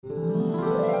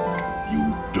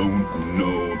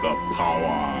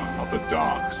power of the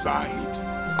dark side.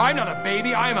 I'm not a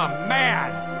baby, I'm a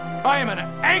man. I am an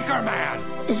anchor man.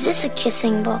 Is this a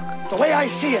kissing book? The way I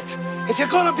see it, if you're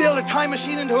gonna build a time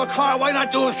machine into a car, why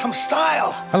not do it with some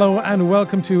style? Hello and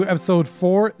welcome to episode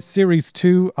 4, series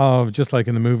 2 of Just Like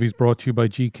in the Movies, brought to you by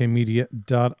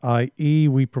gkmedia.ie.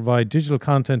 We provide digital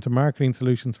content and marketing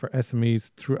solutions for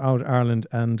SMEs throughout Ireland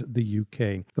and the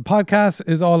UK. The podcast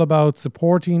is all about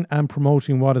supporting and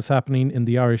promoting what is happening in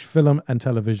the Irish film and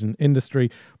television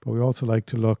industry, but we also like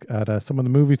to look at some of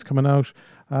the movies coming out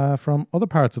from other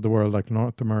parts of the world like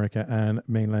North America and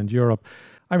mainland Europe.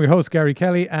 I'm your host, Gary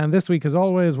Kelly, and this week, as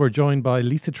always, we're joined by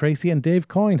Lisa Tracy and Dave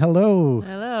Coyne. Hello.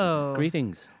 Hello.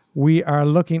 Greetings. We are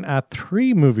looking at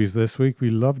 3 movies this week. We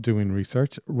love doing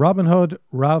research. Robin Hood,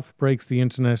 Ralph Breaks the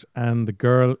Internet, and The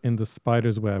Girl in the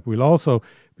Spider's Web. We'll also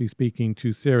be speaking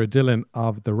to Sarah Dillon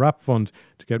of the Rap Fund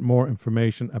to get more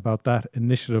information about that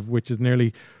initiative, which is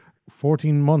nearly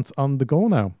 14 months on the go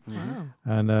now. Wow.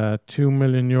 And €2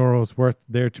 million worth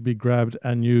there to be grabbed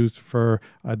and used for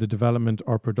either development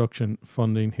or production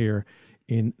funding here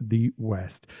in the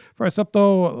West. First up,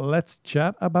 though, let's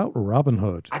chat about Robin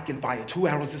Hood. I can fire 2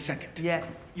 arrows a second. Yeah,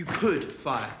 you could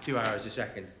fire 2 arrows a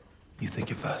second. You think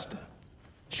you're faster?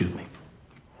 Shoot me.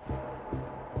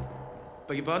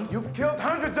 Beg your pardon? You've killed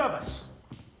hundreds of us.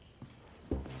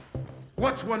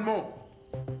 What's one more?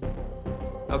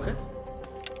 Okay.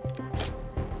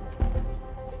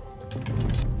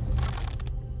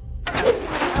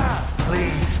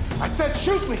 Please. I said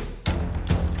shoot me.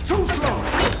 Too slow.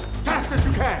 Fast as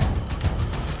you can.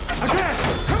 Again.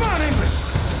 Come on, English.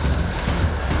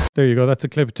 There you go. That's a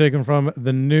clip taken from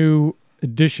the new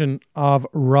edition of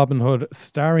Robin Hood,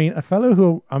 starring a fellow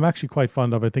who I'm actually quite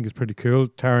fond of. I think is pretty cool,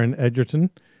 Taron Egerton,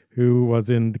 who was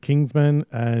in The Kingsmen,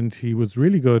 and he was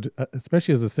really good,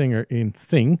 especially as a singer in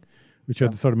Sing, which are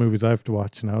the sort of movies I have to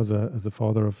watch now as a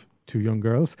father of 2 young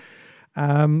girls.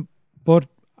 But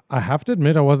I have to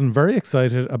admit, I wasn't very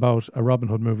excited about a Robin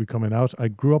Hood movie coming out. I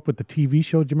grew up with the TV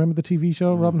show. Do you remember the TV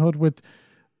show, Robin Hood, with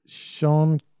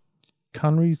Sean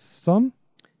Connery's son?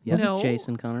 Yeah, No.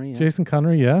 Jason Connery. Yeah. Jason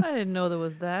Connery, yeah. I didn't know there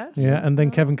was that. Yeah, and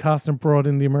then Kevin Costner brought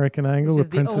in the American angle Which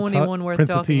with is the only one worth Prince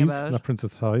of talking Thieves, about. not Prince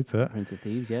of Tides, yeah. Prince of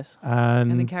Thieves, yes.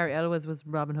 And then And Carrie Elwes was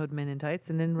Robin Hood Men in Tights,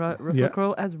 and then Russell Yeah.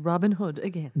 Crowe as Robin Hood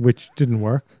again. which didn't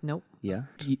work. Nope. Yeah.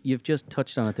 You've just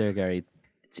touched on it there, Gary.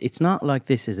 It's not like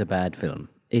this is a bad film.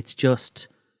 It's just,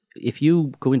 if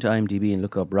you go into IMDb and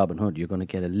look up Robin Hood, you're going to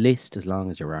get a list as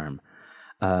long as your arm.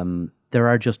 There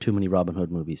are just too many Robin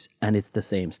Hood movies, and it's the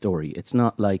same story. It's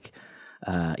not like,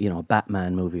 a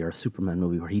Batman movie or a Superman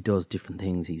movie where he does different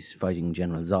things. He's fighting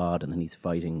General Zod, and then he's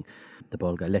fighting the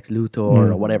bald guy Lex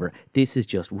Luthor or whatever. This is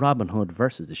just Robin Hood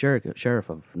versus the sheriff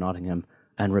of Nottingham,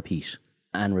 and repeat,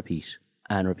 and repeat,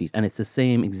 and repeat. And it's the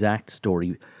same exact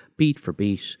story, beat for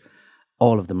beat.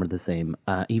 All of them are the same.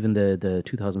 Even the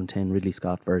 2010 Ridley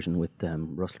Scott version with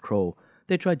Russell Crowe,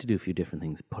 they tried to do a few different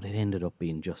things, but it ended up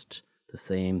being just the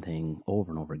same thing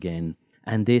over and over again.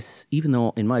 And this, even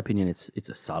though, in my opinion, it's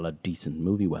a solid, decent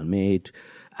movie, well made,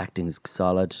 acting is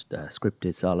solid, script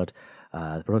is solid,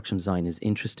 the production design is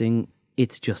interesting,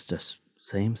 it's just a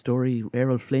same story.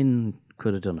 Errol Flynn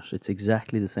could have done it. It's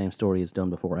exactly the same story as done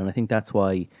before. And I think that's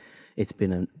why it's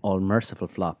been an all-merciful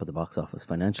flop at the box office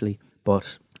financially.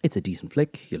 But it's a decent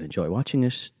flick. You'll enjoy watching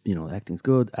it. The acting's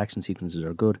good. Action sequences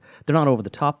are good. They're not over the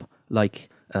top like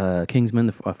Kingsman,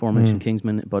 the aforementioned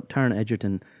Kingsman, but Taron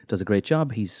Egerton does a great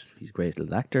job. He's a great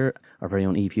little actor. Our very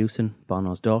own Eve Hewson,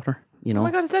 Bono's daughter. Oh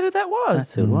my God, is that who that was?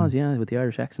 That's who it was, yeah, with the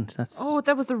Irish accent.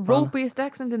 That was the ropiest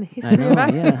accent in the I history know, of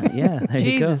accents. yeah, there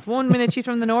you go. Jesus, 1 minute she's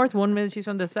from the north, 1 minute she's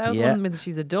from the south, Yeah. 1 minute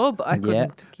she's a dub. I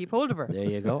couldn't keep hold of her. There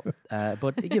you go.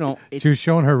 But it's She was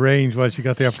showing her range while she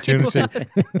got the opportunity.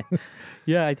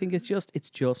 yeah, I think it's just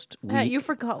weak. You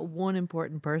forgot one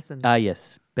important person.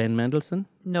 Yes, Ben Mendelsohn.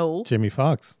 No. Jamie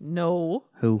Foxx. No.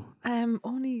 Who?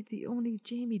 Only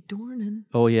Jamie Dornan.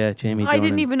 Oh yeah, Jamie. I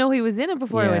didn't Dornan. even know he was in it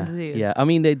before I went to see it. Yeah, I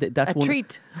mean, that's A one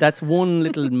treat. That's one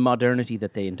little modernity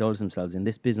that they indulge themselves in.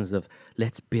 This business of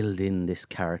let's build in this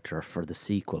character for the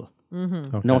sequel.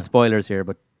 Mm-hmm. Okay. No spoilers here,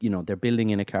 but they're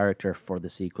building in a character for the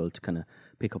sequel to kind of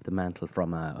pick up the mantle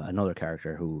from another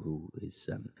character who is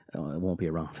won't be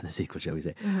around for the sequel, shall we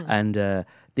say? Mm-hmm. And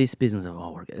this business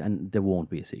of and there won't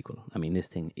be a sequel. I mean, this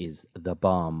thing is the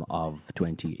bomb of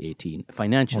 2018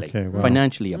 financially. Okay, wow.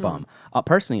 Financially, a bomb.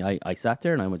 Personally, I sat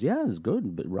there and I was, it was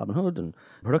good. But Robin Hood and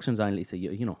production design. Lisa,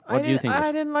 what do you think?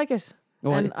 I didn't like it.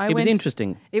 Oh, And it was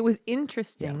interesting. It was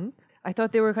interesting. I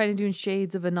thought they were kind of doing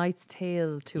shades of A Knight's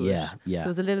Tale to it. Yeah. There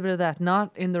was a little bit of that,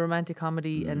 not in the romantic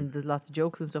comedy and there's lots of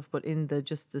jokes and stuff, but in the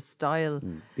just the style,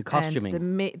 The costuming.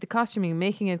 and the costuming,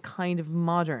 making it kind of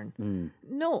modern.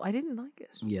 No, I didn't like it.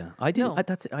 Yeah, I didn't.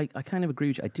 No. I kind of agree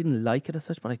with you. I didn't like it as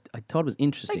such, but I thought it was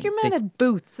interesting. Like your man had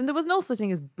boots, and there was no such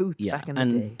thing as boots back in the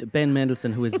day. And Ben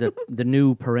Mendelsohn, who is the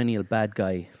new perennial bad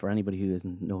guy, for anybody who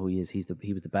doesn't know who he is, he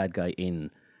was the bad guy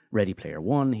in Ready Player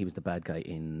One. He was the bad guy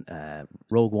in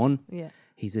Rogue One. Yeah.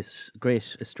 He's this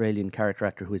great Australian character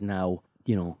actor who is now,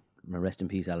 rest in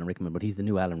peace, Alan Rickman, but he's the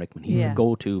new Alan Rickman. He's the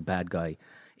go-to bad guy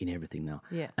in everything now.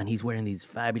 Yeah. And he's wearing these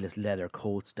fabulous leather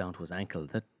coats down to his ankle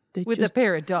that With a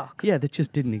pair of ducks. Yeah, that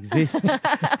just didn't exist.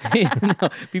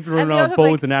 People And run they all around have,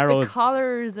 bows like, and arrows. The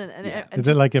collars and Is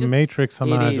it like a Matrix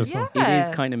homage or It is. something? It is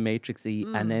Yeah. kind of Matrixy,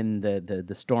 and then the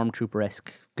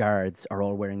stormtrooper-esque guards are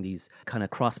all wearing these kind of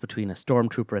cross between a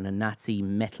stormtrooper and a Nazi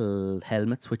metal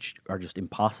helmets, which are just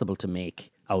impossible to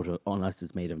make out of unless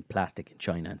it's made of plastic in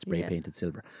China and spray painted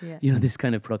silver. Yeah. This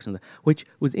kind of production, which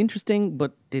was interesting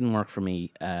but didn't work for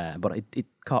me. But it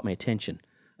caught my attention.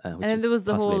 Which And then is there was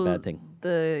the possibly whole a bad thing.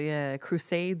 the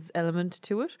Crusades element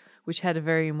to it, which had a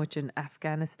very much an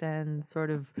Afghanistan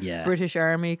sort of British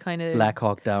Army kind of Black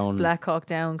Hawk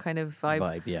Down kind of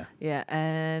vibe. yeah. Yeah,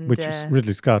 and Which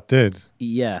Ridley Scott did.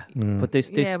 Yeah, but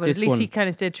this but at least one, he kind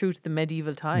of stayed true to the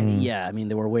medieval times. Yeah, I mean,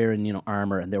 they were wearing,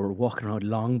 armor, and they were walking around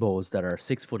longbows that are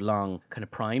 6 foot long, kind of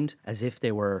primed, as if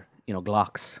they were,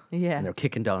 Glocks. Yeah. And they're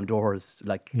kicking down doors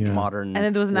like modern And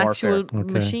then there was an warfare. actual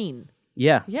machine.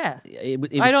 Yeah. Yeah.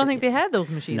 It I don't was- think they had those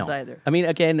machines no. either. I mean,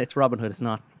 again, it's Robin Hood. It's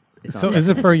not. So is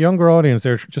it for a younger audience?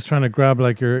 They're just trying to grab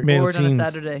like your male Bored on a teens.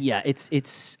 Saturday. Yeah,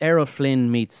 it's Errol Flynn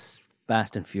meets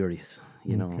Fast and Furious,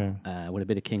 Okay. with a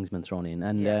bit of Kingsman thrown in.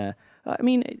 And I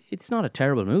mean, it's not a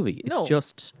terrible movie. It's No.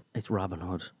 just, it's Robin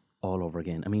Hood all over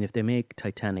again. I mean, if they make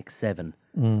Titanic 7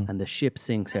 and the ship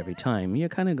sinks every time, you're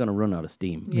kind of going to run out of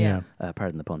steam. Yeah.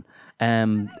 Pardon the pun.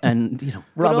 And, Robin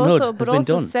but Hood also, has but been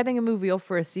also done. setting a movie up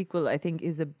for a sequel, I think,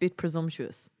 is a bit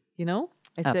presumptuous.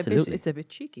 It's Absolutely. it's a bit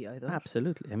cheeky. I thought.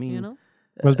 Absolutely. I mean,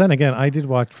 Well, then again, I did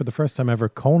watch for the first time ever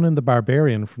Conan the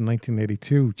Barbarian from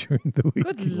 1982 during the week.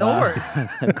 Good lord.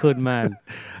 good man.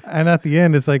 And at the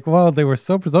end, it's like, wow, they were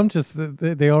so presumptuous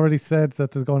that they already said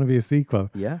that there's going to be a sequel.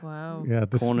 Yeah. Wow. Yeah,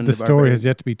 Conan the the story Barbarian. has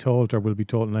yet to be told or will be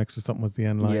told next or something was the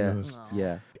end line Yeah. of it.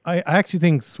 Yeah. I actually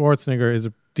think Schwarzenegger is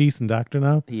a decent actor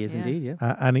now. He is Yeah. indeed,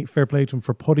 yeah. And fair play to him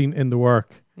for putting in the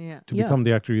work Yeah. to become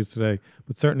the actor he is today.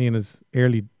 But certainly in his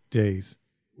early days,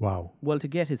 wow. Well, to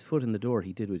get his foot in the door,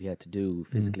 he did what he had to do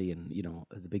physically and,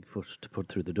 as a big foot to put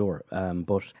through the door.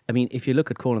 But, I mean, if you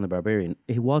look at Conan the Barbarian,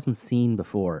 it wasn't seen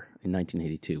before in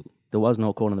 1982. There was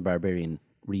no Conan the Barbarian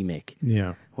remake.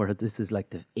 Yeah. Whereas this is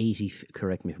like the 80th,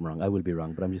 correct me if I'm wrong, I will be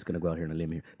wrong, but I'm just going to go out here on a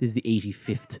limb here. This is the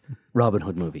 85th Robin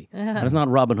Hood movie. And it's not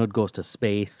Robin Hood goes to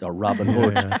space or Robin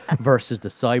Hood versus the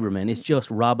Cybermen. It's just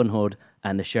Robin Hood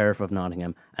and the Sheriff of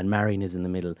Nottingham, and Marion is in the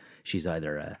middle. She's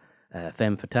either a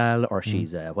femme fatale or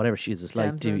she's whatever, she's a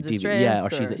slight Damsel in or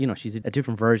distress, she's or- she's a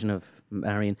different version of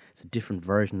Marion. It's a different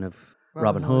version of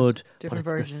Robin Hood, Hood, different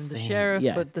but it's version of the same. sheriff,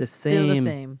 yeah, but it's still the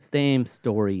same. same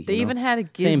story. They even had a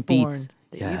Same Gisborne. beats.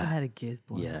 They Yeah. even had a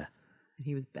Gisborne. Yeah, And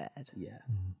he was bad. yeah.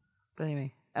 But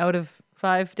anyway, out of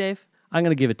 5, Dave, I'm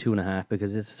going to give it 2.5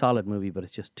 because it's a solid movie, but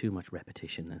it's just too much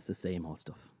repetition. It's the same old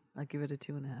stuff. I'll give it a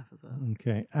 2.5 as well.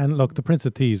 Okay. And look, The Prince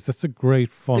of Thieves, that's a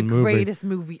great, fun The movie. greatest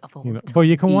movie of all time. But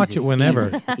you can watch Easy, it whenever.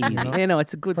 Easy.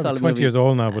 It's a good Probably solid 20 movie. years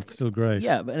old now, but it's still great.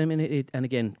 Yeah, but I mean, and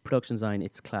again, production design,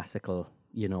 it's classical,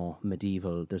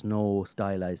 medieval. There's no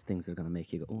stylized things that are going to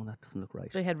make you go, oh, that doesn't look right.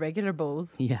 They had regular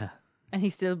bows, Yeah, and he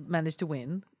still managed to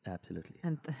win. absolutely.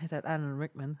 And it had Alan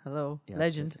Rickman, hello, Yeah,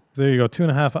 legend. There you go.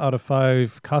 2.5 out of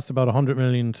 5. Cost about 100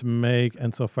 million to make,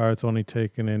 and so far it's only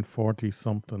taken in 40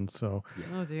 something. So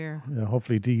Oh dear,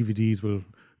 hopefully DVDs will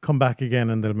come back again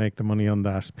and they'll make the money on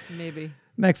that. maybe.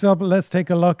 Next up, let's take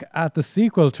a look at the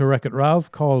sequel to Wreck-It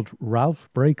Ralph called Ralph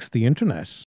Breaks the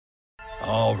Internet.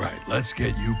 All right, let's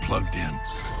get you plugged in.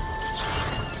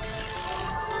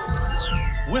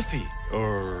 Whiffy,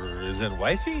 or is it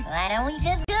wifey? Why don't we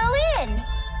just go in?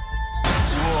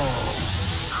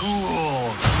 Whoa,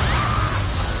 cool.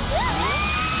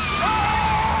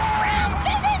 Ralph,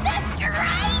 isn't that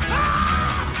great?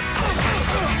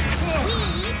 We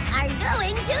are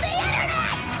going to the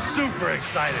internet! Super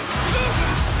excited.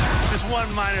 Just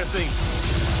one minor thing.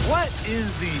 What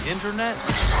is the internet?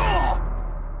 Oh,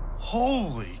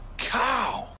 holy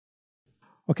cow.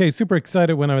 Okay, super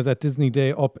excited when I was at Disney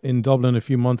Day up in Dublin a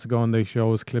few months ago, and they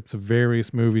showed us clips of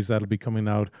various movies that'll be coming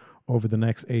out over the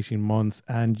next 18 months.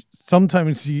 And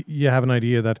sometimes you have an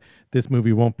idea that this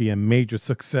movie won't be a major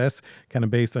success, kind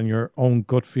of based on your own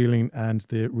gut feeling and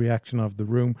the reaction of the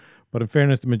room. But in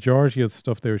fairness, the majority of the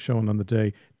stuff they were showing on the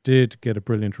day did get a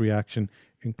brilliant reaction,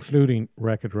 including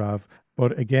Wreck-It Ralph.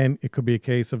 But again, it could be a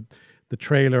case of the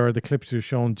trailer or the clips you're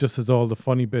shown just as all the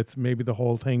funny bits. Maybe the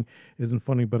whole thing isn't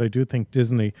funny, but I do think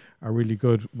Disney are really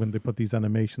good when they put these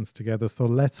animations together. So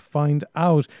let's find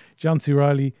out. John C.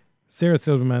 Reilly, Sarah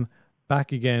Silverman,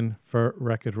 back again for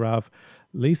Wreck-It Ralph.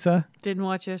 Lisa? Didn't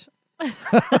watch it.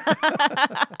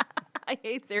 I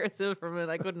hate Sarah Silverman.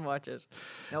 I couldn't watch it.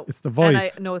 Nope. It's the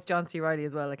voice. No, it's John C. Reilly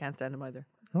as well. I can't stand him either.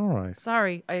 All right.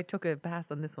 Sorry, I took a pass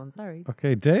on this one. Sorry.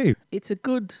 Okay, Dave. It's a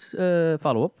good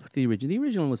follow-up to the original. The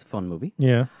original was a fun movie.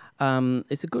 Yeah.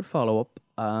 It's a good follow-up.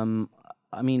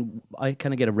 I mean, I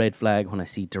kind of get a red flag when I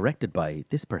see directed by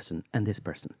this person and this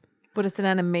person. But it's an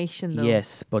animation, though.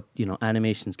 Yes, but,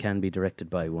 animations can be directed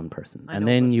by one person. And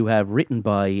then you have written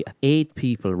by 8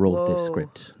 people wrote this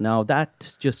script. Now,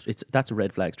 that's a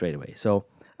red flag straight away. So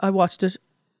I watched it.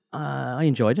 I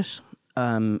enjoyed it.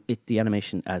 The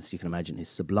animation, as you can imagine, is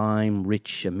sublime,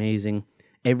 rich, amazing.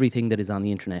 Everything that is on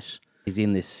the internet is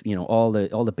in this. All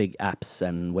the big apps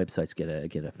and websites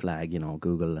get a flag.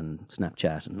 Google and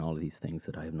Snapchat and all of these things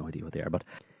that I have no idea what they are. But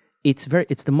it's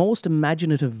the most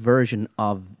imaginative version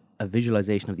of a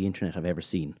visualization of the internet I've ever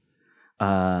seen.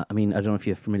 I mean, I don't know if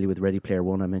you're familiar with Ready Player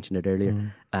One. I mentioned it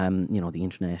earlier. The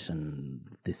internet and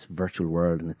this virtual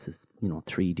world, and it's this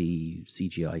 3D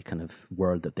CGI kind of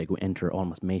world that they go enter,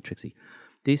 almost matrixy.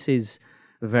 This is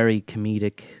very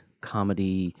comedic,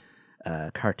 comedy,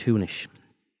 cartoonish,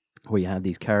 where you have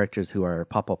these characters who are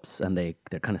pop-ups, and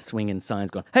they're kind of swinging signs,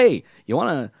 going, "Hey, you want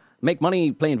to make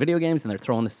money playing video games?" And they're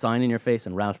throwing this sign in your face,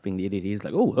 and Ralph, being the idiot, he's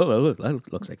like, "Oh,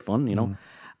 that looks like fun,"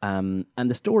 And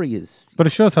the story is... But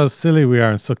it shows how silly we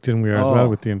are and sucked in we are as well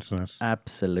with the internet.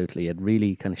 Absolutely. It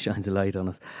really kind of shines a light on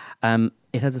us.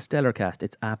 It has a stellar cast.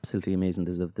 It's absolutely amazing.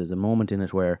 There's a moment in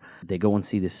it where they go and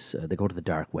see this... they go to the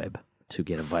dark web to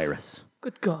get a virus.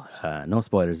 Good God. No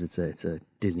spoilers. It's a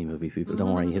Disney movie, people.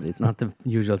 Don't worry. It's not the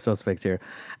usual suspects here.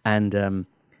 And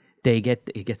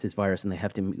it gets this virus, and they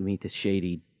have to meet this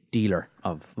shady dealer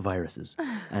of viruses.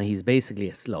 And he's basically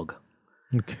a slug.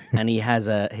 Okay. And he has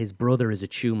his brother is a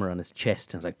tumor on his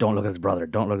chest, and it's like, don't look at his brother,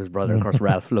 don't look at his brother. And of course,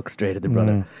 Ralph looks straight at the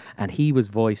brother, and he was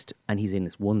voiced, and he's in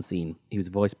this one scene. He was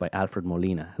voiced by Alfred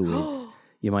Molina, who is,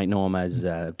 you might know him as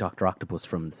Dr. Octopus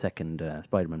from the second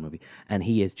Spider-Man movie, and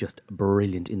he is just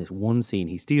brilliant in this one scene.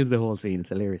 He steals the whole scene. It's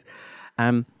hilarious.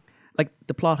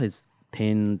 The plot is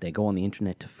thin. They go on the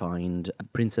internet to find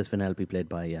Princess Vanellope, played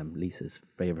by Lisa's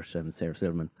favorite Sarah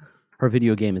Silverman. Her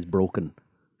video game is broken.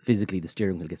 Physically, the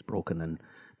steering wheel gets broken, and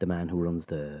the man who runs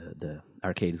the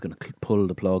arcade is going to pull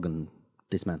the plug and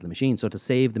dismantle the machine. So to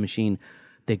save the machine,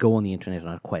 they go on the internet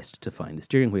on a quest to find the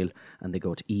steering wheel, and they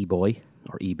go to eBay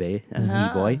or eBay and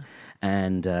eBay,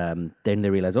 and then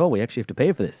they realize, we actually have to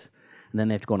pay for this, and then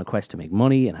they have to go on a quest to make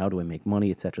money, and how do I make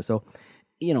money, etc. So,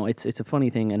 it's a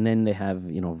funny thing, and then they have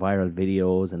viral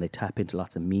videos, and they tap into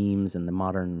lots of memes and the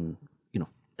modern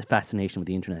fascination with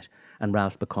the internet, and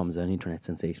Ralph becomes an internet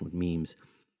sensation with memes.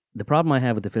 The problem I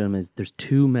have with the film is there's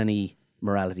too many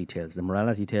morality tales. The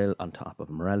morality tale on top of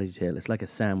a morality tale. It's like a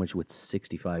sandwich with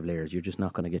 65 layers. You're just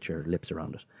not going to get your lips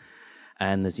around it.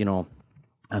 And there's,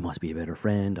 I must be a better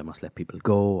friend. I must let people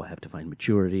go. I have to find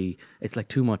maturity. It's like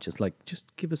too much. It's like,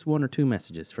 just give us 1 or 2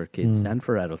 messages for kids and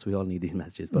for adults. We all need these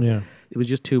messages. But it was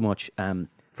just too much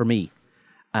for me.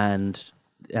 And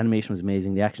the animation was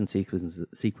amazing. The action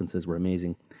sequences were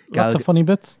amazing. Lots of funny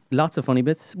bits? Lots of funny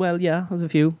bits. Well, yeah, there's a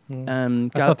few. I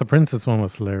thought the princess one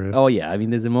was hilarious. Oh, yeah. I mean,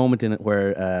 there's a moment in it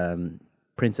where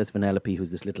Princess Vanellope,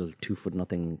 who's this little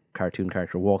 2-foot-nothing cartoon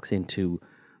character, walks into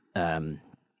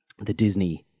the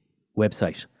Disney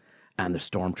website, and there's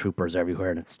stormtroopers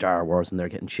everywhere, and it's Star Wars, and they're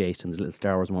getting chased, and there's a little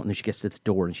Star Wars moment, and then she gets to this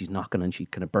door, and she's knocking, and she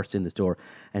kind of bursts in this door,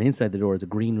 and inside the door is a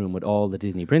green room with all the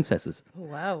Disney princesses. Oh,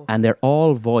 wow. And they're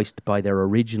all voiced by their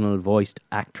original voiced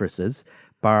actresses,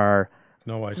 bar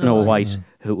Snow White,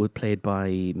 who was played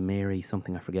by Mary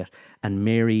something, I forget. And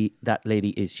Mary, that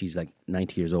lady, she's like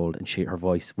 90 years old, and her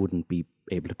voice wouldn't be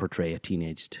able to portray a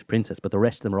teenaged princess, but the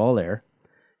rest of them are all there.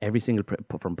 Every single,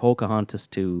 from Pocahontas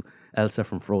to Elsa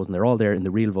from Frozen, they're all there in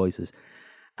the real voices.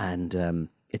 And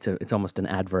it's almost an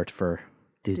advert for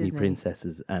Disney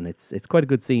princesses, and it's quite a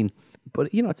good scene. But,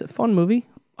 it's a fun movie.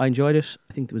 I enjoyed it.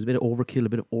 I think there was a bit of overkill, a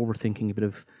bit of overthinking, a bit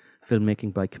of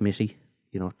filmmaking by committee.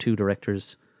 2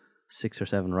 directors, 6 or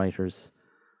 7 writers.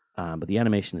 But the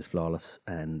animation is flawless,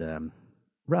 and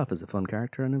Ralph is a fun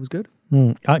character, and it was good.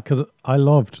 Because I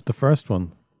loved the first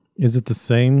one. Is it the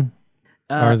same?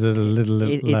 or is it a little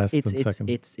less it's, than it's, second?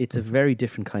 It's a very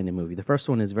different kind of movie. The first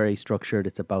one is very structured.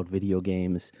 It's about video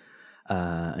games.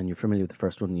 And you're familiar with the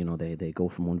first one, they go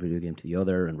from one video game to the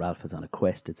other, and Ralph is on a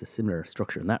quest. It's a similar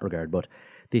structure in that regard, but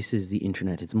this is the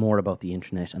internet. It's more about the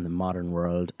internet and the modern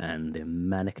world and the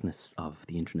manicness of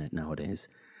the internet nowadays.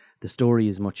 The story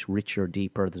is much richer,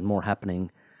 deeper. There's more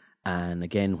happening, and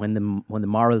again, when the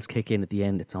morals kick in at the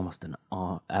end, it's almost an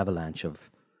avalanche of,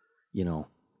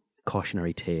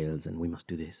 cautionary tales, and we must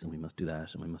do this, and we must do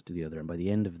that, and we must do the other. And by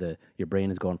the end of your brain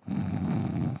is going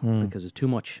because it's too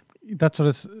much. That's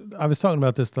what I was talking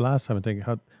about this the last time. I think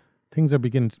how things are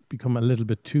beginning to become a little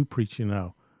bit too preachy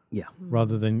now. Yeah.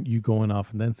 Rather than you going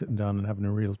off and then sitting down and having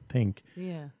a real think.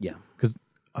 Yeah. Yeah. Because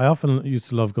I often used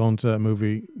to love going to a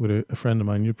movie with a friend of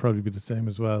mine. You'd probably be the same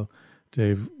as well,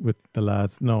 Dave, with the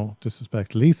lads. No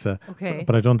disrespect, Lisa. Okay.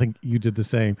 But I don't think you did the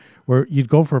same. Where you'd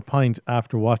go for a pint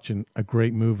after watching a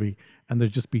great movie, and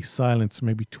there'd just be silence for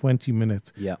maybe 20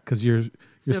 minutes. Yeah. Because you're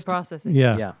still processing.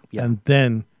 Yeah. Yeah. And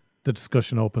then the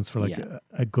discussion opens for like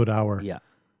a good hour. Yeah.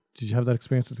 Did you have that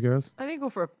experience with the girls? I didn't go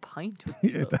for a pint. With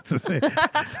Yeah, that's the same.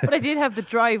 but I did have the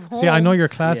drive home. See, I know you're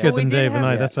classier But we than did Dave and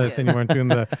have- I. That's why I was saying you weren't doing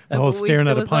the whole But staring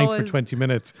there at a was pint for always- 20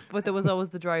 minutes. But there was always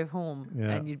the drive home, Yeah.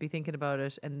 and you'd be thinking about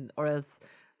it, or else,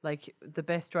 like the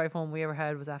best drive home we ever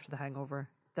had was after The Hangover.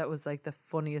 That was like the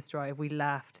funniest drive. We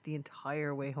laughed the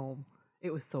entire way home.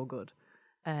 It was so good,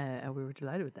 and we were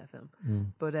delighted with that film.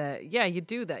 But yeah, you'd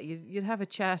do that. You'd have a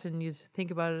chat, and you'd think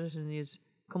about it, and you'd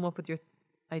come up with your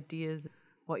ideas,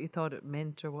 what you thought it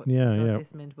meant, or what you thought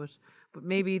this meant. But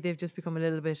maybe they've just become a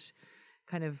little bit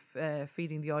kind of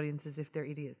feeding the audience as if they're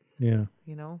idiots. Yeah.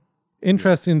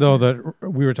 Interesting though that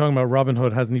we were talking about Robin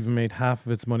Hood hasn't even made half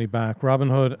of its money back. Robin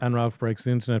Hood and Ralph Breaks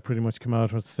the Internet pretty much come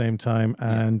out at the same time,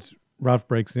 and Ralph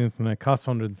Breaks the Internet costs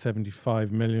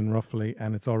 175 million roughly,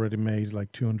 and it's already made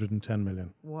like 210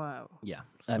 million. Wow. Yeah.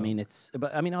 So.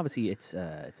 Obviously it's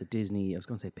a Disney. I was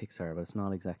going to say Pixar, but it's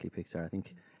not exactly Pixar. I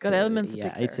think it's got elements of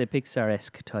Pixar. Yeah, it's a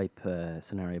Pixar-esque type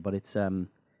scenario, but it's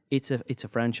a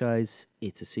franchise.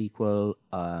 It's a sequel.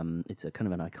 It's a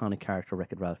kind of an iconic character.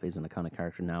 Wreck-It Ralph is an iconic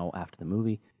character now after the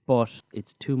movie, but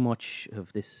it's too much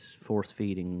of this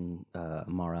force-feeding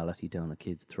morality down a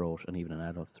kid's throat and even an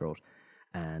adult's throat.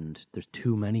 And there's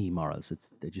too many morals.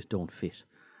 They just don't fit.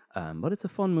 But it's a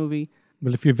fun movie.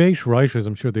 Well, if you've 8 writers,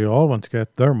 I'm sure they all want to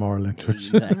get their moral into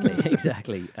it.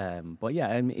 Exactly. But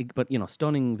yeah,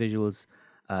 stunning visuals.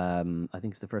 I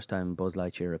think it's the first time Buzz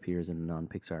Lightyear appears in a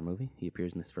non-Pixar movie. He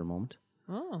appears in this for a moment.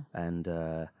 Oh. And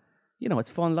it's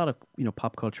fun. A lot of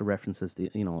pop culture references. The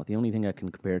only thing I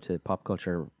can compare to pop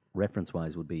culture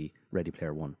reference-wise would be Ready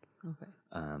Player One. Okay.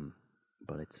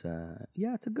 But it's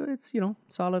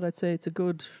solid. I'd say it's a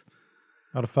good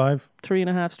out of 5,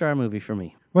 3.5-star movie for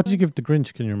me. What did you give The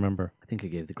Grinch? Can you remember? I think I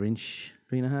gave The Grinch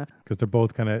 3.5 because they're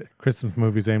both kind of Christmas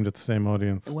movies aimed at the same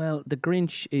audience. Well, The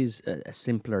Grinch is a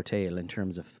simpler tale in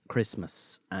terms of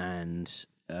Christmas, and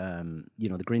the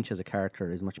Grinch as a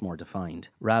character is much more defined.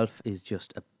 Ralph is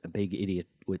just a big idiot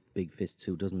with big fists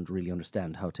who doesn't really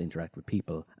understand how to interact with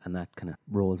people, and that kind of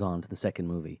rolls on to the second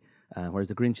movie. Whereas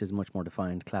the Grinch is a much more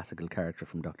defined classical character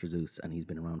from Dr. Seuss, and he's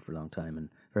been around for a long time and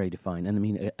very defined. And I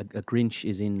mean, a Grinch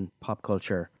is in pop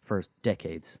culture for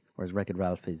decades, whereas Wreck-It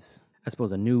Ralph is, I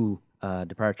suppose, a new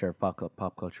departure of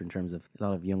pop culture in terms of a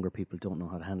lot of younger people don't know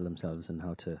how to handle themselves and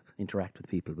how to interact with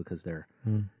people because they're,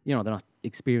 they're not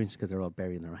experienced because they're all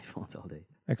buried in their iPhones all day.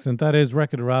 Excellent. That is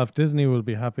Wreck-It Ralph. Disney will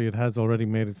be happy. It has already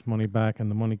made its money back, and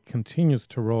the money continues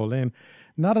to roll in.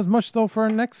 Not as much, though, for our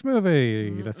next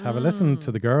movie. Let's have a listen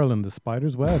to The Girl in the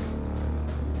Spider's Web.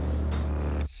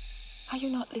 Are you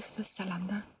not Lisbeth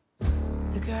Salander?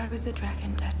 The girl with the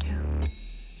dragon tattoo.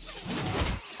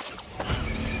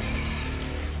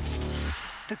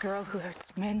 The girl who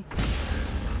hurts men,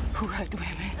 who hurt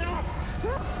women.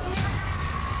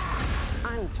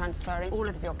 I'm transferring all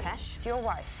of your cash to your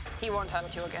wife. He won't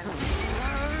hurt you again.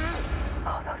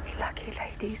 Oh, those lucky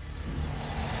ladies.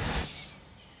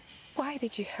 Why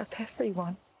did you help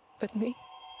everyone but me?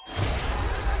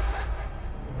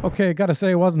 Okay, gotta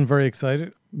say I wasn't very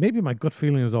excited. Maybe my gut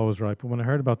feeling is always right, but when I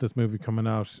heard about this movie coming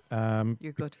out...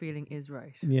 your gut feeling is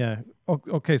right. Yeah.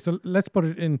 Okay, so let's put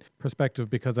it in perspective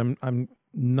because I'm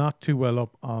not too well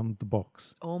up on the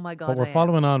books. Oh my God, but we're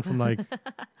following on from like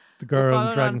The Girl and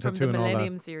the Dragon Tattoo and all that. the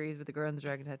Millennium series with The Girl and the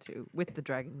Dragon Tattoo, with the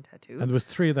Dragon Tattoo. And there was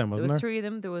 3 of them, wasn't there? There was 3 of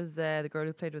them. There was The Girl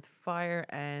Who Played with Fire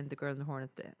and The Girl in the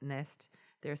Hornet's Nest.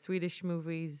 They're Swedish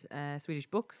movies, Swedish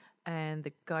books, and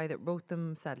the guy that wrote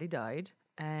them sadly died.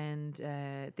 And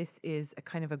this is a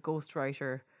kind of a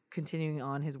ghostwriter continuing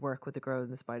on his work with The Girl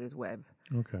in the Spider's Web.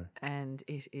 Okay. And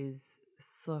it is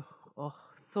so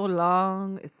so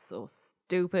long. It's so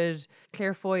stupid.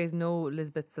 Claire Foy is no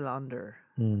Lisbeth Salander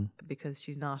because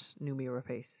she's not Noomi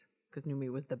Rapace, because Noomi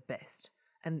was the best.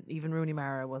 And even Rooney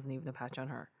Mara wasn't even a patch on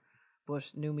her. But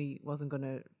Noomi wasn't going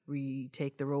to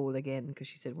retake the role again because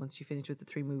she said once she finished with the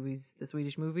 3 movies, the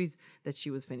Swedish movies, that she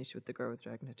was finished with The Girl with the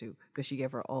Dragon Tattoo because she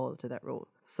gave her all to that role.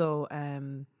 So,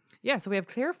 so we have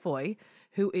Claire Foy,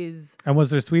 who is... And was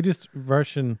there a Swedish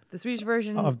version? The Swedish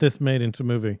version... Of this made into a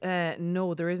movie?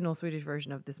 No, there is no Swedish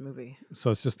version of this movie.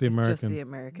 So it's just the American? It's just the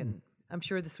American. I'm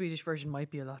sure the Swedish version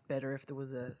might be a lot better if there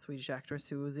was a Swedish actress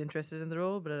who was interested in the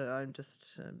role, but I'm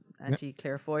just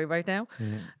anti-Claire Foy right now.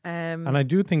 And I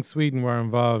do think Sweden were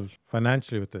involved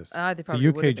financially with this. They probably would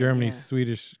have UK, been, Germany, yeah.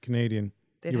 Swedish, Canadian,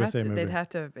 USA movie. They'd have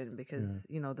to have been because,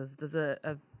 there's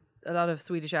a lot of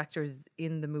Swedish actors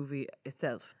in the movie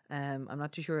itself. I'm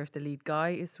not too sure if the lead guy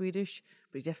is Swedish,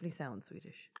 but he definitely sounds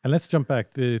Swedish. And let's jump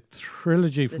back. The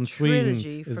trilogy from Sweden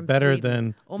is better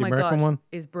than the American one?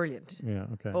 Is brilliant. Yeah,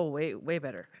 okay. Oh, way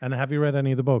better. And have you read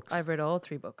any of the books? I've read all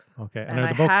 3 books. Okay. And are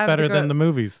the books better than the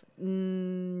movies?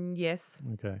 Yes.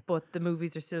 Okay. But the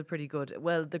movies are still pretty good.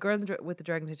 Well, The Girl with the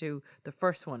Dragon Tattoo, the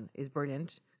first one is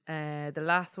brilliant. The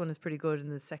last one is pretty good, and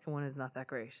the second one is not that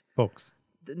great. Books?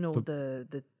 The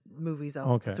movies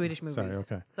of the Swedish movies.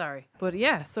 Sorry. But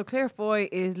yeah, so Claire Foy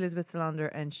is Lisbeth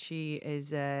Salander, and she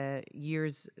is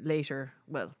years later,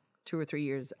 well, 2 or 3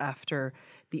 years after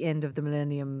the end of the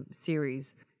Millennium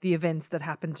series, the events that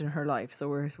happened in her life. So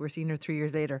we're seeing her 3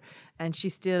 years later, and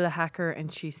she's still a hacker,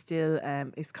 and she still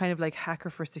is kind of like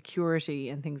hacker for security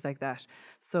and things like that.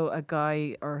 So a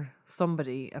guy or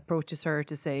somebody approaches her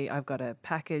to say, I've got a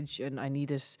package and I need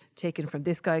it taken from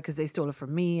this guy because they stole it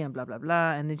from me and blah, blah,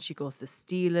 blah. And then she goes to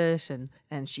steal it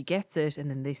and she gets it, and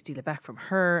then they steal it back from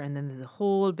her. And then there's a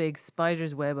whole big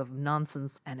spider's web of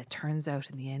nonsense. And it turns out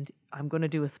in the end, I'm going to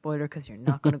do a spoiler because you're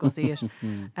not going to go see it.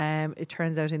 It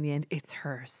turns out in the end, it's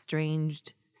her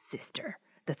estranged sister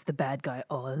that's the bad guy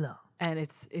all along. And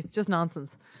it's just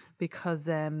nonsense because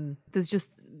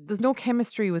there's no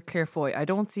chemistry with Claire Foy. I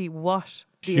don't see what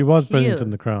she was brilliant in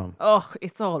The Crown. Oh,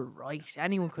 it's all right.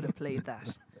 Anyone could have played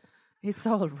that. It's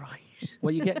all right.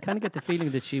 Well, you kind of get the feeling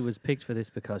that she was picked for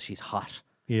this because she's hot.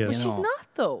 Yeah, well, she's not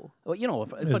though. Well,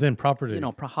 as in property.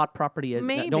 Hot property.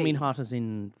 Maybe. I don't mean hot as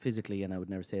in physically, and I would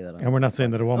never say that. And we're not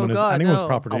saying that a woman is anyone's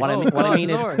property. What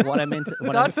I meant.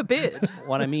 God forbid.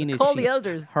 What I mean is, call the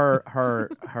elders.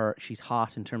 Her. She's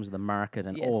hot in terms of the market,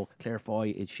 and Claire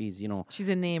Foy is she's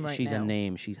a name right now. She's a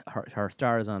name. She's her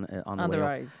star is on the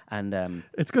rise. And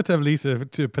it's good to have Lisa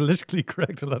to politically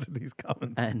correct a lot of these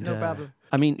comments. And, no problem.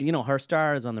 I mean, her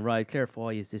star is on the rise. Claire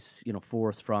Foy is this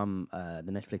force from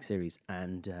the Netflix series,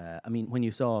 and I mean, when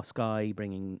you saw Sky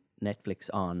bringing Netflix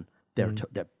on,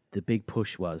 the big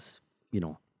push was,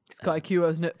 Sky Q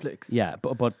as Netflix. Yeah,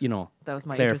 but that was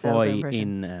my Claire Idris Elba Foy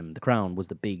impression. in The Crown was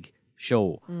the big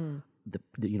show,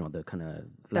 the kind of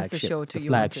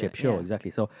flagship show,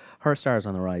 exactly. So her star is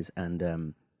on the rise,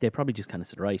 and they probably just kind of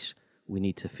said, right, we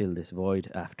need to fill this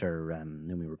void after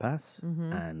Noomi Rapace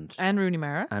and Rooney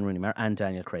Mara and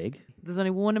Daniel Craig. There's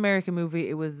only one American movie.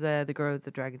 It was The Girl with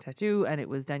the Dragon Tattoo, and it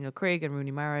was Daniel Craig and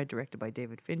Rooney Mara, directed by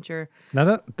David Fincher.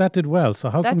 Now that did well. So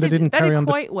how come they didn't carry on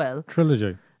the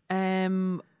trilogy?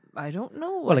 I don't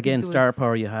know. Well, again, star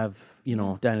power. You have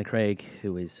Daniel Craig,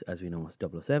 who is, as we know, is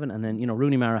 007, and then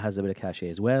Rooney Mara has a bit of cachet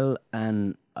as well.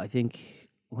 And I think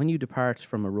when you depart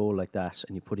from a role like that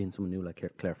and you put in someone new like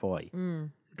Claire Foy.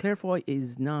 Claire Foy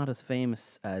is not as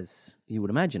famous as you would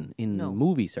imagine in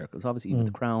movie circles. Obviously, with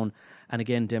The Crown, and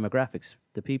again, demographics.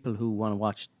 The people who want to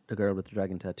watch The Girl with the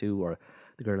Dragon Tattoo or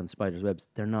The Girl on the Spider's Webs,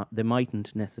 they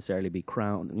mightn't necessarily be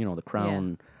Crown. The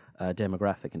Crown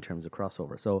demographic in terms of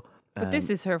crossover. So, but this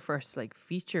is her first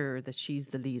feature that she's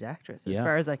the lead actress, as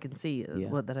far as I can see,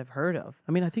 that I've heard of.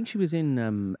 I mean, I think she was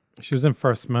in. She was in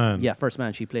First Man. Yeah, First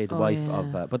Man. She played the wife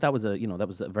of, but that was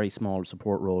a very small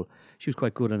support role. She was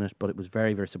quite good in it, but it was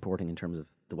very, very supporting in terms of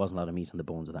there wasn't a lot of meat on the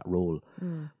bones of that role.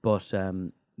 But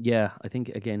I think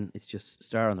again it's just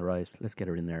star on the rise. Let's get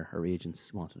her in there. Her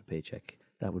agents wanted a paycheck.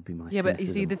 That would be my but you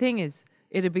see, the thing is,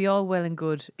 it'd be all well and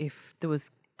good if there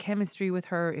was chemistry with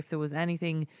her, if there was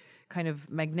anything kind of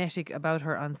magnetic about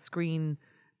her on screen,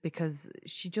 because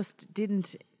she just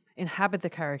didn't inhabit the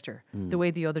character the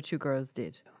way the other two girls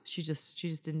did. She just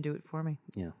didn't do it for me.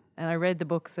 Yeah. And I read the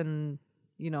books, and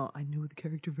I knew the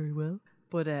character very well,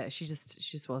 but she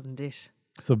just wasn't it.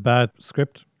 So bad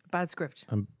script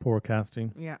and poor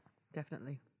casting. Yeah,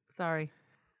 definitely. Sorry.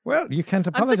 Well, you can't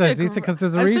apologize, Lisa, because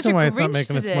there's a reason why it's not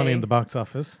making its money in the box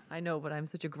office. I know, but I'm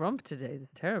such a grump today.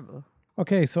 It's terrible.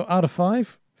 Okay, so out of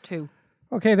 5? 2.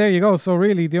 Okay, there you go. So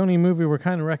really, the only movie we're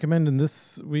kind of recommending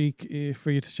this week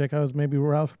for you to check out is maybe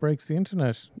Ralph Breaks the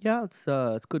Internet. Yeah,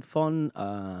 it's good fun,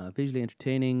 visually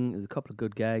entertaining. There's a couple of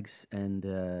good gags, and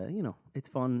it's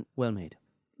fun, well made.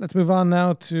 Let's move on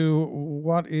now to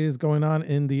what is going on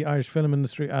in the Irish film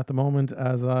industry at the moment,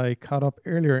 as I caught up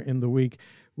earlier in the week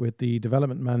with the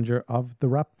development manager of the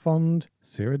Rap Fund,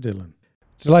 Sarah Dillon.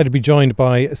 Delighted to be joined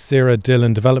by Sarah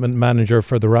Dillon, development manager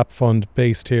for the Rap Fund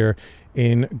based here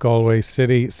in Galway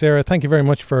City. Sarah, thank you very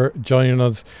much for joining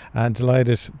us, and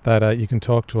delighted that you can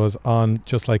talk to us on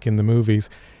Just Like in the Movies.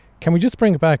 Can we just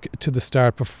bring it back to the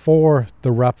start, before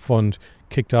the Rap Fund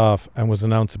kicked off and was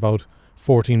announced about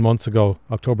 14 months ago,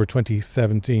 October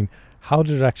 2017? How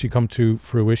did it actually come to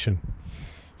fruition?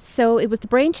 So it was the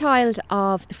brainchild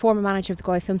of the former manager of the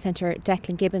Galway Film Centre,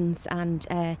 Declan Gibbons, and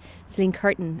Celine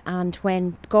Curtin. And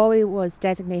when Galway was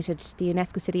designated the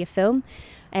UNESCO City of Film,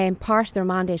 part of their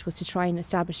mandate was to try and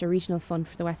establish a regional fund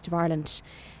for the west of Ireland.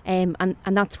 And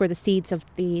that's where the seeds of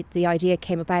the idea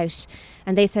came about.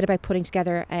 And they set about putting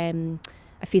together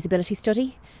a feasibility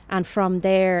study. And from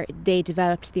there, they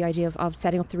developed the idea of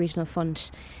setting up the regional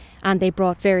fund. And they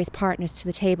brought various partners to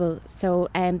the table. So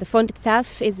the fund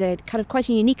itself is a kind of quite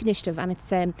a unique initiative, and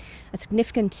it's a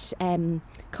significant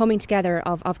coming together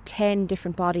of 10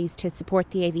 different bodies to support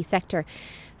the AV sector.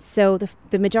 So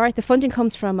the majority, the funding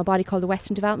comes from a body called the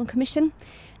Western Development Commission.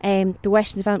 The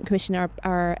Western Development Commission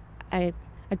are a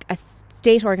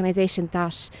state organisation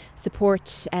that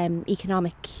support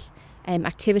economic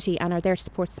activity and are there to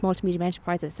support small to medium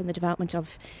enterprises in the development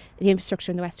of the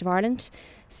infrastructure in the west of Ireland.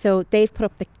 So they've put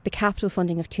up the capital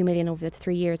funding of 2 million over the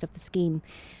 3 years of the scheme,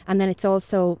 and then it's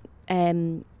also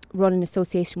run in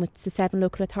association with the 7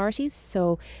 local authorities,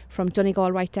 so from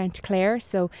Donegal right down to Clare.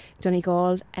 So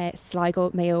Donegal,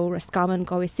 Sligo, Mayo, Roscommon,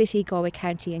 Galway City, Galway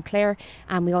County and Clare,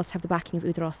 and we also have the backing of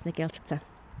Údarás na Gaeltachta.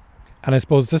 And I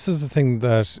suppose this is the thing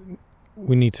that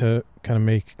we need to kind of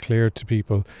make clear to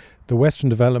people. The Western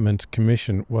Development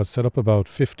Commission was set up about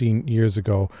 15 years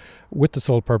ago with the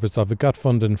sole purpose of, it got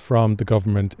funding from the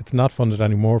government. It's not funded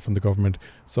anymore from the government,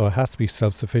 so it has to be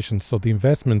self-sufficient. So the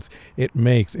investments it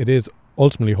makes, it is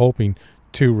ultimately hoping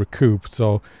to recoup.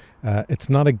 So it's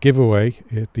not a giveaway.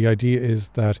 The idea is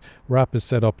that RAP is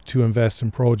set up to invest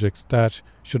in projects that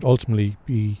should ultimately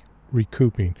be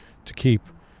recouping to keep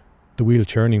the wheel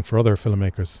churning for other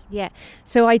filmmakers. Yeah,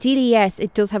 so ideally, yes,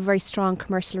 it does have a very strong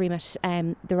commercial remit,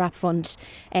 the RAP Fund,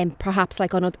 perhaps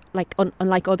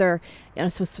unlike other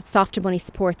softer money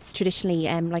supports traditionally,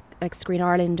 like Screen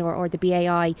Ireland or the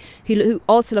BAI, who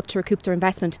also look to recoup their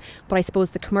investment. But I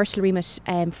suppose the commercial remit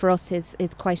for us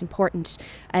is quite important,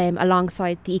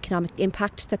 alongside the economic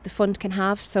impact that the fund can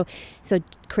have. So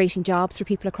creating jobs for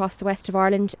people across the west of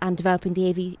Ireland and developing the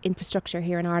AV infrastructure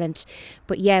here in Ireland.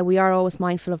 But yeah, we are always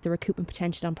mindful of the recoupment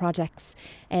potential on projects,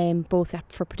 both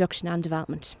for production and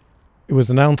development. It was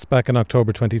announced back in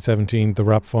October 2017, the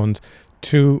RAP Fund,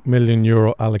 €2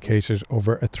 million allocated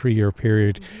over a 3-year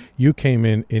period. You came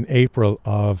in April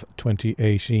of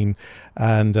 2018,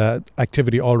 and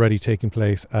activity already taking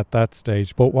place at that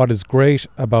stage. But what is great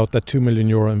about that €2 million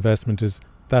investment is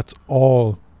that's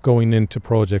all going into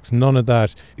projects. None of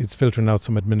that is filtering out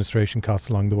some administration costs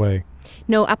along the way.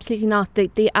 No, absolutely not.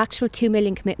 The actual 2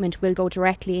 million commitment will go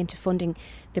directly into funding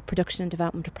the production and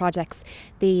development of projects.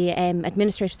 The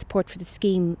administrative support for the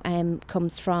scheme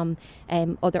comes from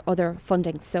other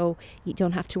funding, so you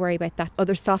don't have to worry about that.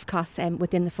 Other soft costs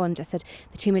within the fund, I said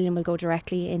the 2 million will go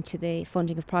directly into the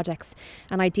funding of projects,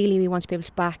 and ideally we want to be able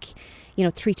to back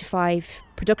 3 to 5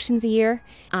 productions a year,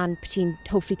 and between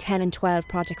hopefully 10 and 12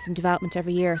 projects in development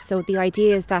every year. So the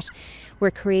idea is that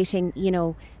we're creating,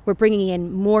 we're bringing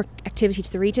in more activity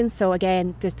to the region. So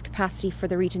again, there's the capacity for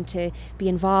the region to be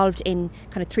involved in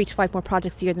kind of 3 to 5 more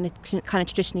projects a year than it kind of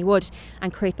traditionally would,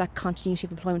 and create that continuity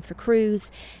of employment for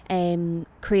crews,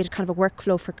 create a kind of a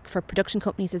workflow for production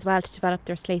companies as well to develop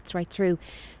their slates right through.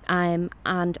 And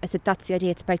I said that's the idea.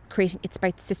 It's about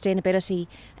sustainability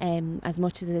as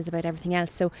much as it is about everything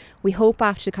else. So we hope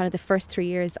after kind of the first 3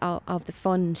 years of the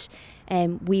fund,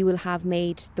 we will have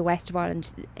made the west of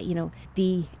Ireland,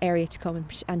 the area to come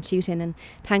and shoot in. And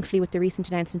thankfully, with the recent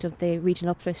announcement of the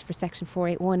regional uplift for Section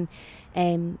 481,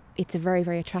 it's a very,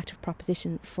 very attractive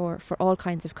proposition for all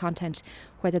kinds of content,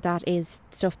 whether that is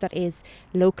stuff that is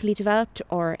locally developed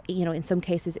or, in some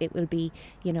cases it will be,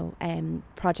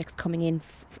 projects coming in,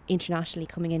 internationally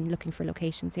coming in, looking for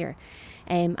locations here.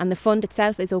 And the fund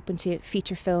itself is open to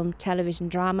feature film, television,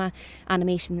 drama,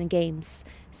 animation and games.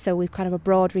 So we've kind of a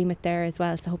broad remit there as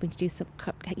well. So hoping to do some,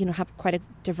 have quite a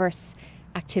diverse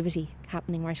activity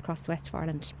happening right across the west of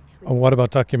Ireland. And what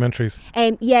about documentaries?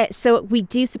 Yeah, so we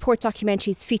do support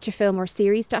documentaries, feature film or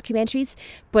series documentaries.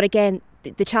 But again,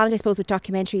 the challenge, I suppose, with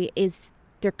documentary is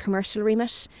their commercial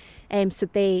remit. So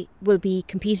they will be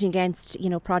competing against,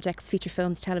 projects, feature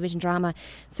films, television drama.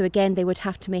 So again, they would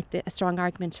have to make a strong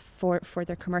argument for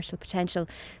their commercial potential.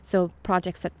 So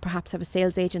projects that perhaps have a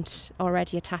sales agent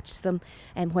already attached to them,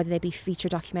 whether they be feature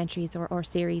documentaries or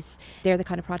series, they're the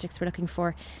kind of projects we're looking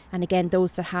for. And again,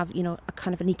 those that have, a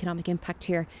kind of an economic impact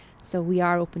here. So we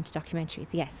are open to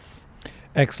documentaries, yes.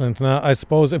 Excellent. Now, I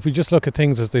suppose if we just look at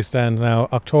things as they stand now,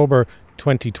 October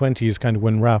 2020 is kind of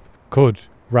when RAP could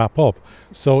wrap up.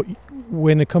 So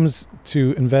when it comes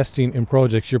to investing in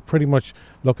projects, you're pretty much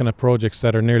looking at projects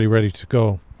that are nearly ready to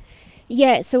go.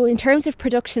 Yeah, so in terms of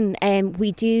production,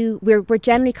 we're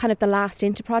generally kind of the last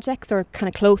into projects, or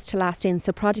kind of close to last in.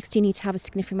 So projects do need to have a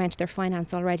significant amount of their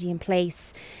finance already in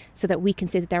place so that we can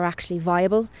say that they're actually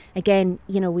viable. Again,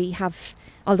 we have,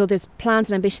 although there's plans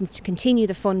and ambitions to continue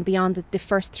the fund beyond the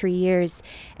first 3 years,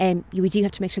 we do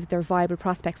have to make sure that they're viable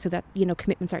prospects so that,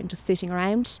 commitments aren't just sitting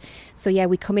around. So yeah,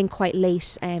 we come in quite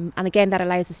late. And again, that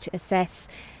allows us to assess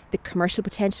the commercial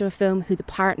potential of film, who the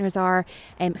partners are,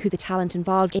 who the talent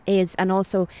involved is, and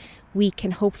also we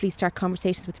can hopefully start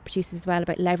conversations with the producers as well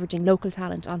about leveraging local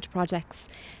talent onto projects,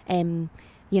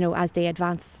 as they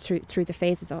advance through the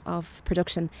phases of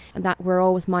production, and that we're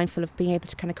always mindful of being able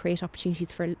to kind of create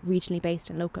opportunities for regionally based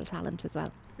and local talent as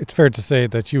well. It's fair to say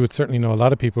that you would certainly know a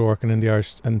lot of people working in the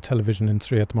Irish and television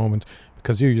industry at the moment,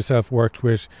 because you yourself worked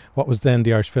with what was then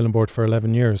the Irish Film Board for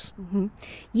 11 years. Mm-hmm.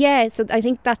 Yeah, so I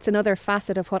think that's another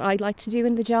facet of what I'd like to do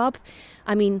in the job.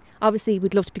 I mean, obviously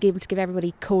we'd love to be able to give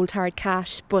everybody cold hard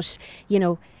cash, but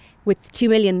with 2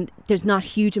 million, there's not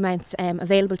huge amounts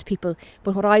available to people.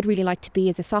 But what I'd really like to be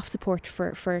is a soft support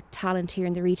for talent here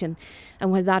in the region.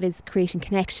 And whether that is creating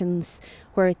connections,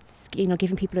 where it's,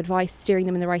 giving people advice, steering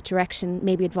them in the right direction,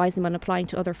 maybe advising them on applying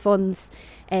to other funds.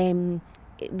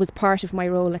 It was part of my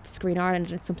role at Screen Ireland,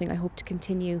 and it's something I hope to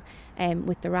continue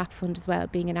with the RAP Fund as well,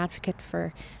 being an advocate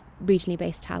for regionally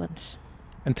based talent.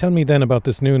 And tell me then about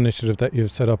this new initiative that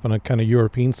you've set up on a kind of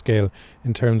European scale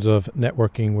in terms of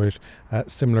networking with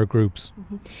similar groups.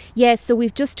 Mm-hmm. Yeah, so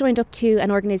we've just joined up to an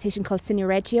organisation called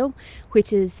Cineregio,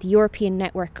 which is the European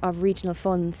network of regional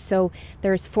funds. So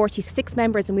there's 46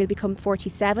 members and we'll become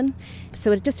 47.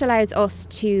 So it just allows us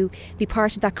to be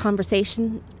part of that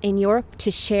conversation in Europe, to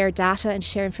share data and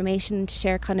share information, to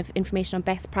share kind of information on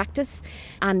best practice,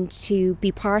 and to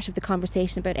be part of the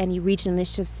conversation about any regional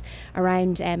initiatives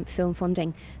around film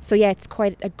funding. So yeah, it's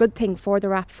quite a good thing for the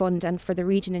RAP Fund and for the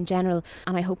region in general,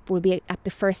 and I hope we'll be at the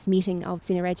first meeting of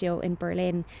Cineregio in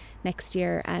Berlin next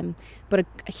year. But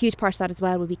a huge part of that as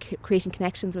well will be creating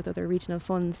connections with other regional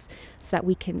funds so that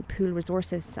we can pool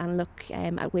resources and look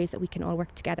at ways that we can all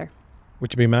work together.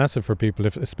 Which would be massive for people,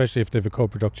 especially if they have a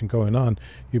co-production going on.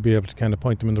 You'd be able to kind of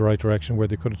point them in the right direction where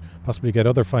they could possibly get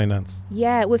other finance.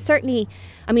 Yeah, well, certainly,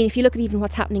 I mean, if you look at even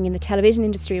what's happening in the television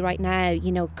industry right now,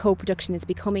 co-production is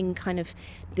becoming kind of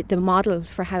the model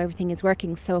for how everything is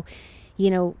working. So,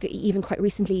 even quite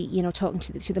recently, talking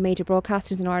to the major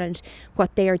broadcasters in Ireland,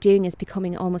 what they are doing is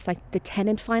becoming almost like the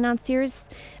tenant financiers,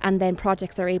 and then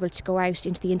projects are able to go out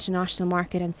into the international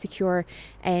market and secure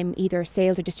either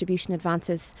sales or distribution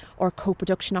advances or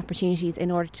co-production opportunities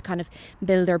in order to kind of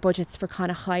build their budgets for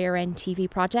kind of higher end TV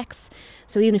projects.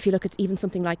 So even if you look at even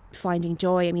something like Finding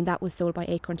Joy, I mean, that was sold by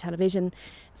Acorn Television.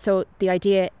 So the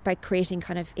idea by creating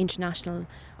kind of international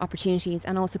opportunities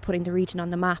and also putting the region on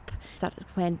the map, that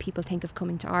when people think of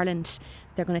coming to Ireland,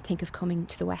 they're going to think of coming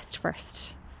to the West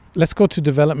first. Let's go to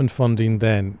development funding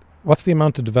then. What's the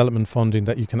amount of development funding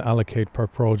that you can allocate per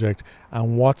project,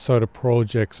 and what sort of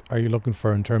projects are you looking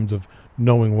for in terms of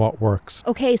knowing what works?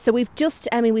 Okay, so we've just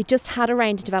had a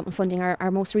round of development funding. Our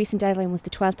most recent deadline was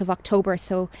the 12th of October,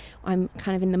 so I'm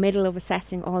kind of in the middle of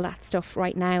assessing all that stuff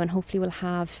right now, and hopefully we'll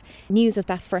have news of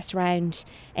that first round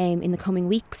in the coming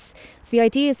weeks. So the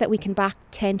idea is that we can back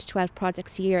 10 to 12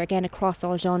 projects a year, again across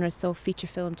all genres, so feature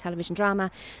film, television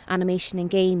drama, animation and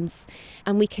games,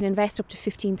 and we can invest up to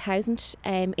 15,000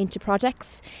 into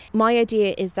projects. My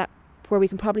idea is that where we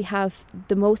can probably have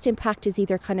the most impact is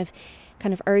either kind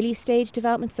of early stage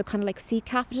development, so kind of like seed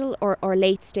capital, or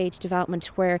late stage development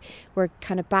where we're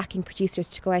kind of backing producers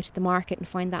to go out to the market and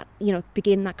find that,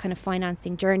 begin that kind of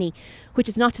financing journey, which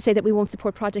is not to say that we won't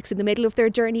support projects in the middle of their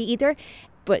journey either.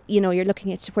 But, you're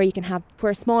looking at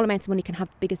where small amounts of money can have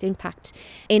the biggest impact.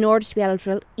 In order to be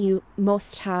eligible, you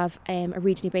must have a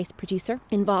regionally based producer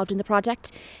involved in the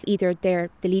project. Either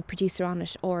they're the lead producer on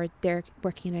it or they're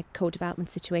working in a co-development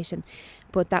situation.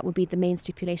 But that would be the main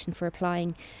stipulation for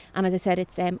applying. And as I said,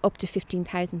 it's up to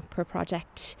 15,000 per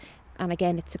project. And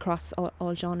again, it's across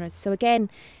all genres. So again,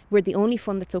 we're the only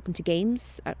fund that's open to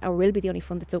games, or will be the only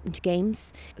fund that's open to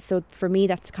games. So for me,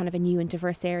 that's kind of a new and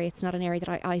diverse area. It's not an area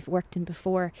that I've worked in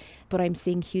before, but I'm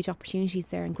seeing huge opportunities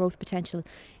there and growth potential.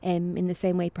 In the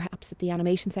same way perhaps that the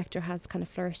animation sector has kind of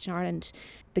flourished in Ireland,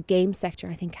 the game sector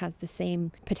I think has the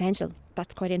same potential.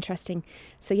 That's quite interesting.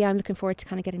 So yeah, I'm looking forward to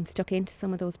kind of getting stuck into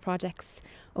some of those projects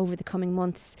over the coming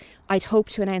months. I'd hope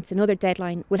to announce another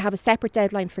deadline. We'll have a separate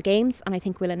deadline for games, and I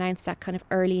think we'll announce that kind of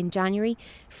early in January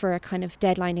for a kind of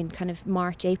deadline in kind of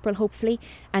March, April hopefully,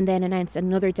 and then announce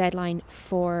another deadline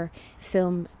for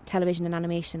film, television and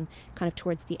animation kind of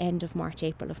towards the end of March,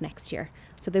 April of next year.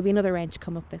 So there'll be another round to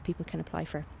come up that people can apply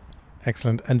for.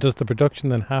 Excellent. And does the production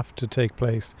then have to take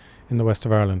place in the west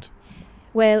of Ireland?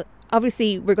 Well,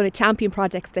 obviously we're going to champion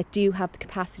projects that do have the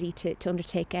capacity to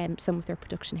undertake some of their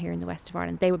production here in the west of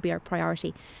Ireland. They would be our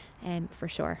priority for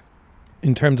sure.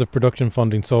 In terms of production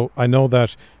funding, so I know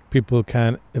that people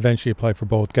can eventually apply for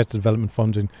both, get the development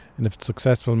funding, and if it's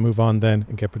successful, move on then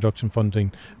and get production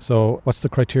funding. So what's the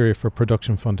criteria for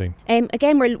production funding?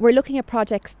 Again, we're looking at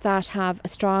projects that have a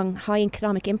strong, high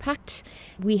economic impact.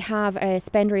 We have a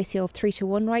spend ratio of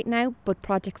 3-1 right now, but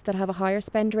projects that have a higher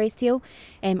spend ratio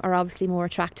are obviously more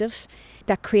attractive,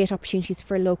 that create opportunities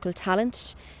for local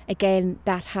talent, again,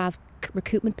 that have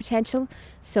recoupment potential.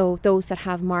 So those that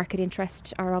have market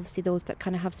interest are obviously those that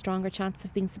kind of have stronger chance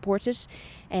of being supported.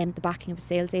 The backing of a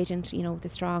sales agent, the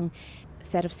strong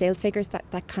set of sales figures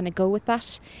that kind of go with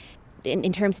that.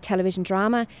 In terms of television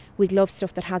drama, we'd love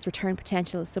stuff that has return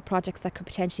potential. So projects that could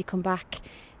potentially come back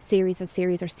series on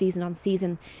series or season on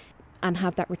season and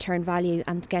have that return value,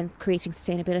 and again creating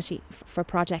sustainability for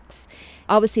projects.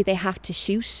 Obviously they have to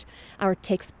shoot or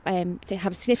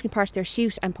have a significant part of their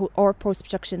shoot and or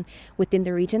post-production within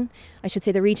the region. I should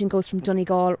say the region goes from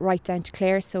Donegal right down to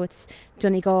Clare, so it's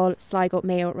Donegal, Sligo,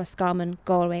 Mayo, Roscommon,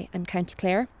 Galway and County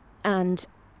Clare, and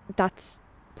that's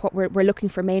what we're looking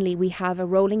for mainly. We have a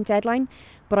rolling deadline,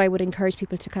 but I would encourage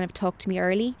people to kind of talk to me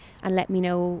early and let me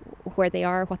know where they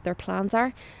are, what their plans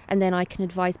are, and then I can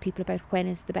advise people about when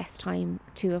is the best time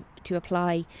to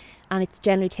apply. And it's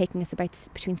generally taking us about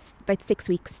 6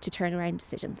 weeks to turn around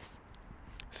decisions.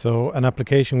 So an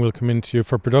application will come into you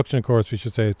for production, of course. We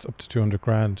should say it's up to 200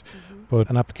 grand, but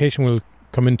an application will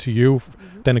come into you,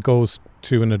 then it goes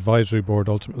to an advisory board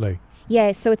ultimately.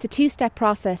 Yeah, so it's a two-step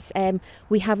process.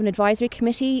 We have an advisory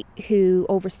committee who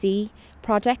oversee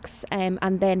projects, and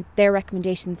then their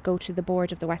recommendations go to the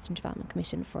board of the Western Development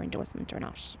Commission for endorsement or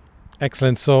not.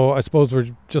 Excellent. So I suppose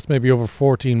we're just maybe over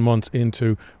 14 months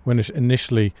into when it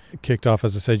initially kicked off.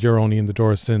 As I said, you're only in the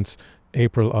door since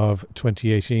April of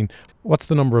 2018. What's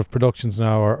the number of productions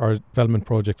now or development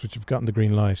projects which have gotten the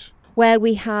green light? Well,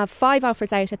 we have 5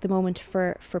 offers out at the moment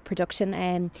for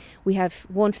production. We have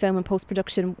 1 film in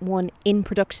post-production, 1 in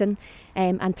production,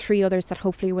 and 3 others that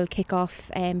hopefully will kick off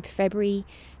February,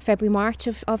 March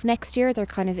of next year. They're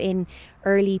kind of in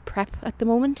early prep at the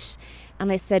moment. And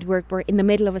I said we're in the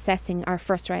middle of assessing our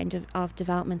first round of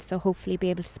development, so hopefully be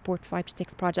able to support 5 to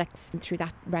 6 projects through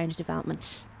that round of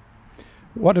development.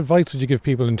 What advice would you give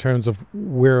people in terms of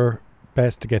where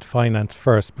best to get finance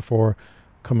first before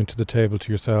coming to the table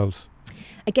to yourselves?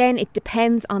 Again, it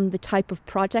depends on the type of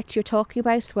project you're talking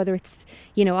about, whether it's,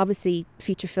 obviously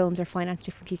feature films are financed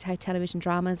differently to how television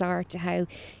dramas are, to how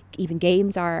even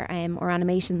games are, or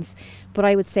animations. But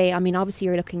I would say, obviously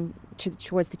you're looking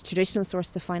towards the traditional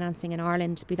sources of financing in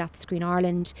Ireland, be that Screen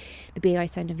Ireland, the BI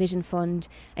Sound and Vision Fund,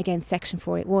 again Section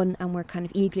 481, and we're kind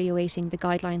of eagerly awaiting the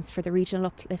guidelines for the regional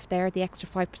uplift there, the extra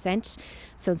 5%.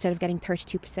 So instead of getting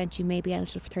 32%, you may be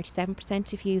eligible for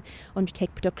 37% if you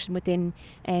undertake production within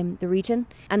the region.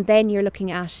 And then you're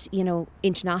looking at,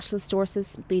 international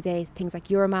sources, be they things like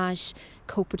Euromage,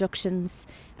 co-productions.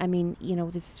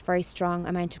 There's a very strong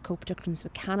amount of co-productions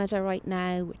with Canada right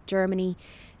now, with Germany,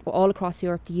 all across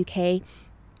Europe, the UK.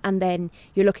 And then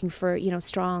you're looking for,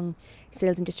 strong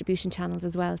sales and distribution channels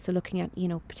as well. So looking at,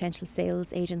 potential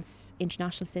sales agents,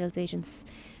 international sales agents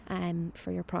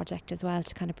for your project as well,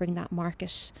 to kind of bring that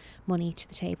market money to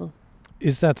the table.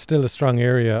 Is that still a strong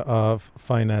area of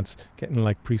finance, getting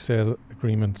like pre-sale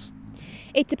agreements?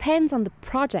 It depends on the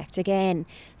project. Again,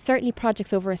 certainly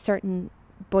projects over a certain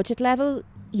budget level,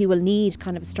 you will need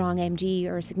kind of a strong MG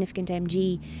or a significant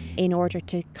MG in order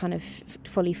to kind of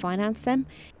fully finance them,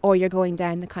 or you're going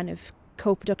down the kind of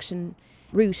co-production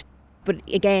route. But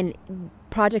again,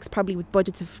 projects probably with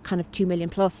budgets of kind of 2 million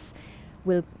plus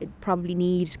will probably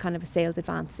need kind of a sales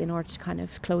advance in order to kind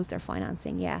of close their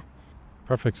financing, yeah.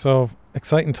 Perfect. So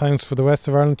exciting times for the west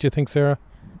of Ireland, do you think, Sarah?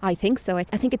 I think so. I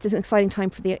think it's an exciting time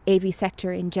for the AV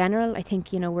sector in general. I think,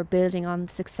 we're building on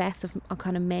the success of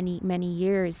kind of many, many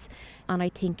years. And I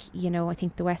think, I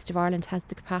think the west of Ireland has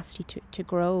the capacity to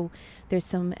grow. There's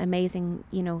some amazing,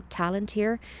 talent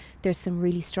here. There's some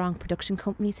really strong production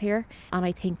companies here. And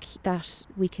I think that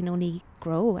we can only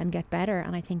grow and get better.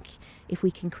 And I think if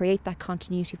we can create that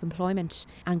continuity of employment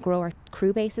and grow our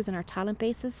crew bases and our talent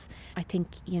bases, I think,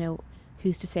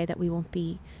 who's to say that we won't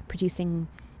be producing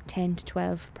 10 to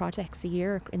 12 projects a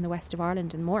year in the west of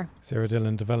Ireland and more. Sarah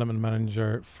Dillon, Development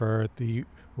Manager for the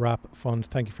RAP Fund.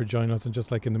 Thank you for joining us. And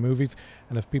just like in the movies,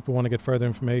 and if people want to get further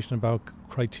information about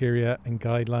criteria and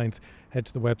guidelines, head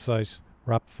to the website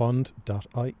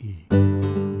rapfund.ie.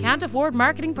 Can't afford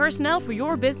marketing personnel for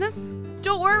your business?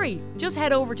 Don't worry, just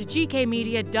head over to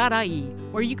gkmedia.ie,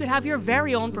 where you could have your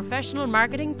very own professional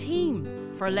marketing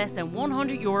team for less than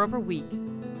 €100 per week.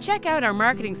 Check out our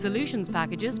marketing solutions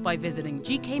packages by visiting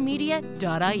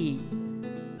gkmedia.ie.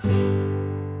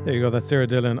 There you go. That's Sarah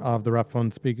Dillon of the RAP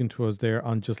Fund speaking to us there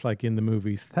on Just Like in the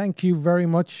Movies. Thank you very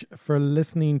much for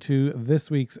listening to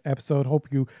this week's episode. Hope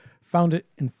you found it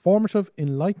informative,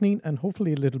 enlightening, and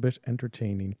hopefully a little bit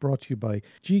entertaining. Brought to you by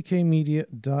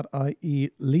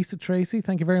gkmedia.ie. Lisa Tracy,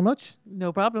 thank you very much.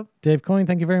 No problem. Dave Coyne,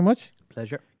 thank you very much.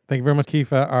 Pleasure. Thank you very much,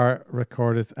 Kifa, our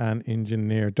recordist and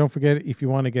engineer. Don't forget, if you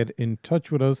want to get in touch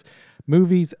with us,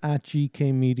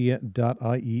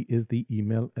 movies@gkmedia.ie is the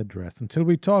email address. Until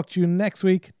we talk to you next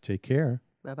week, take care.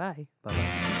 Bye-bye.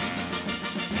 Bye-bye.